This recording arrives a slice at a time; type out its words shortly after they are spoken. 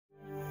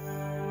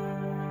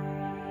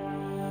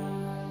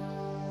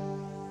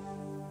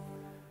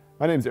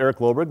My name is Eric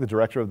Loberg, the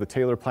director of the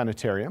Taylor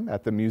Planetarium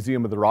at the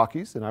Museum of the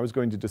Rockies, and I was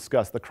going to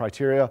discuss the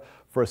criteria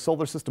for a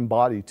solar system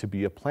body to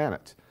be a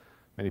planet.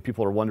 Many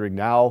people are wondering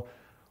now,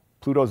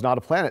 Pluto is not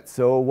a planet,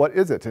 so what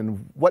is it,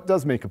 and what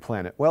does make a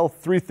planet? Well,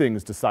 three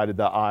things decided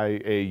the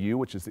IAU,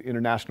 which is the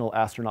International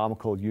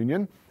Astronomical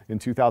Union. In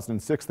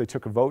 2006, they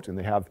took a vote, and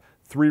they have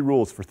three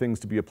rules for things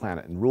to be a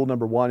planet. And rule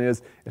number one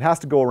is it has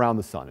to go around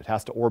the sun. It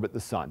has to orbit the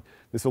sun.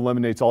 This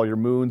eliminates all your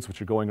moons,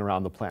 which are going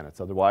around the planets.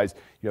 Otherwise,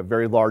 you have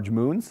very large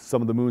moons.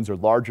 Some of the moons are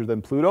larger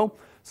than Pluto.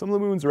 Some of the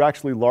moons are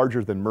actually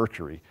larger than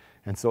Mercury.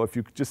 And so if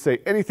you just say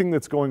anything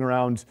that's going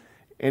around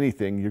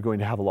anything, you're going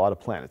to have a lot of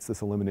planets.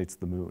 This eliminates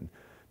the moon.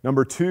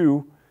 Number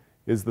two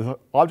is the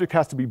object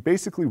has to be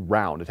basically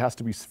round. It has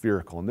to be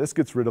spherical. And this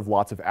gets rid of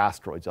lots of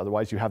asteroids.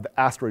 Otherwise, you have the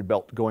asteroid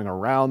belt going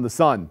around the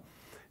sun.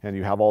 And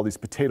you have all these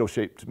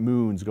potato-shaped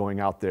moons going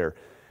out there.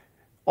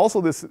 Also,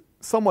 this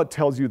somewhat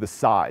tells you the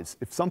size.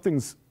 If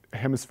something's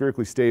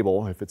hemispherically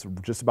stable, if it's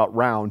just about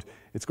round,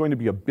 it's going to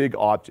be a big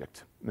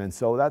object. And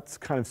so that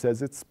kind of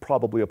says it's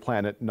probably a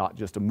planet, not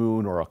just a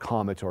moon or a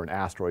comet or an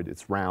asteroid.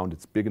 It's round.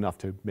 It's big enough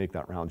to make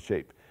that round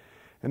shape.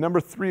 And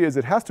number three is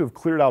it has to have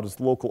cleared out its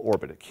local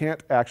orbit. It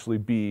can't actually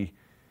be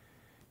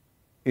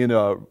in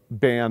a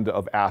band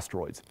of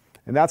asteroids.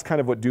 And that's kind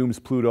of what dooms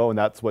Pluto, and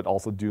that's what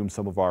also dooms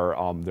some of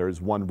our,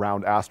 there's one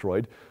round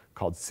asteroid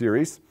called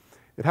Ceres.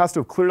 It has to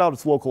have cleared out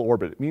its local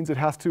orbit. It means it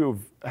has to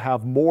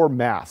have more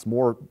mass,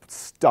 more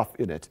stuff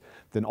in it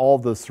than all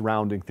the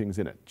surrounding things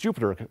in it.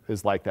 Jupiter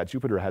is like that.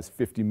 Jupiter has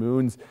 50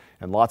 moons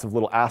and lots of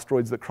little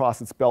asteroids that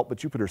cross its belt, but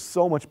Jupiter is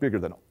so much bigger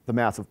than the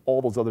mass of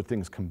all those other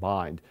things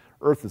combined.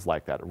 Earth is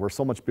like that. We're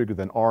so much bigger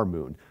than our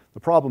moon. The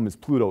problem is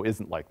Pluto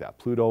isn't like that.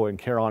 Pluto and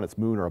Charon, its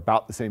moon, are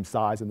about the same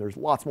size, and there's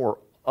lots more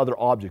other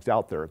objects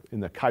out there in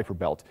the Kuiper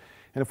belt.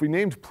 And if we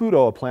named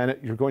Pluto a planet,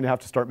 you're going to have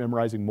to start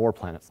memorizing more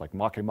planets like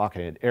Makemake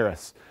and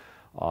Eris.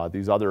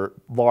 These other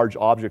large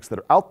objects that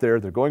are out there,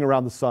 they're going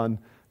around the sun,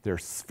 they're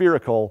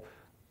spherical,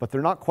 but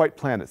they're not quite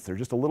planets. They're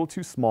just a little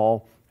too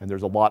small, and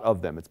there's a lot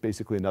of them. It's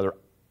basically another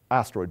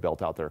asteroid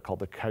belt out there called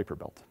the Kuiper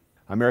belt.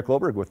 I'm Eric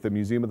Loberg with the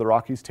Museum of the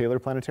Rockies Taylor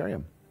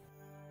Planetarium.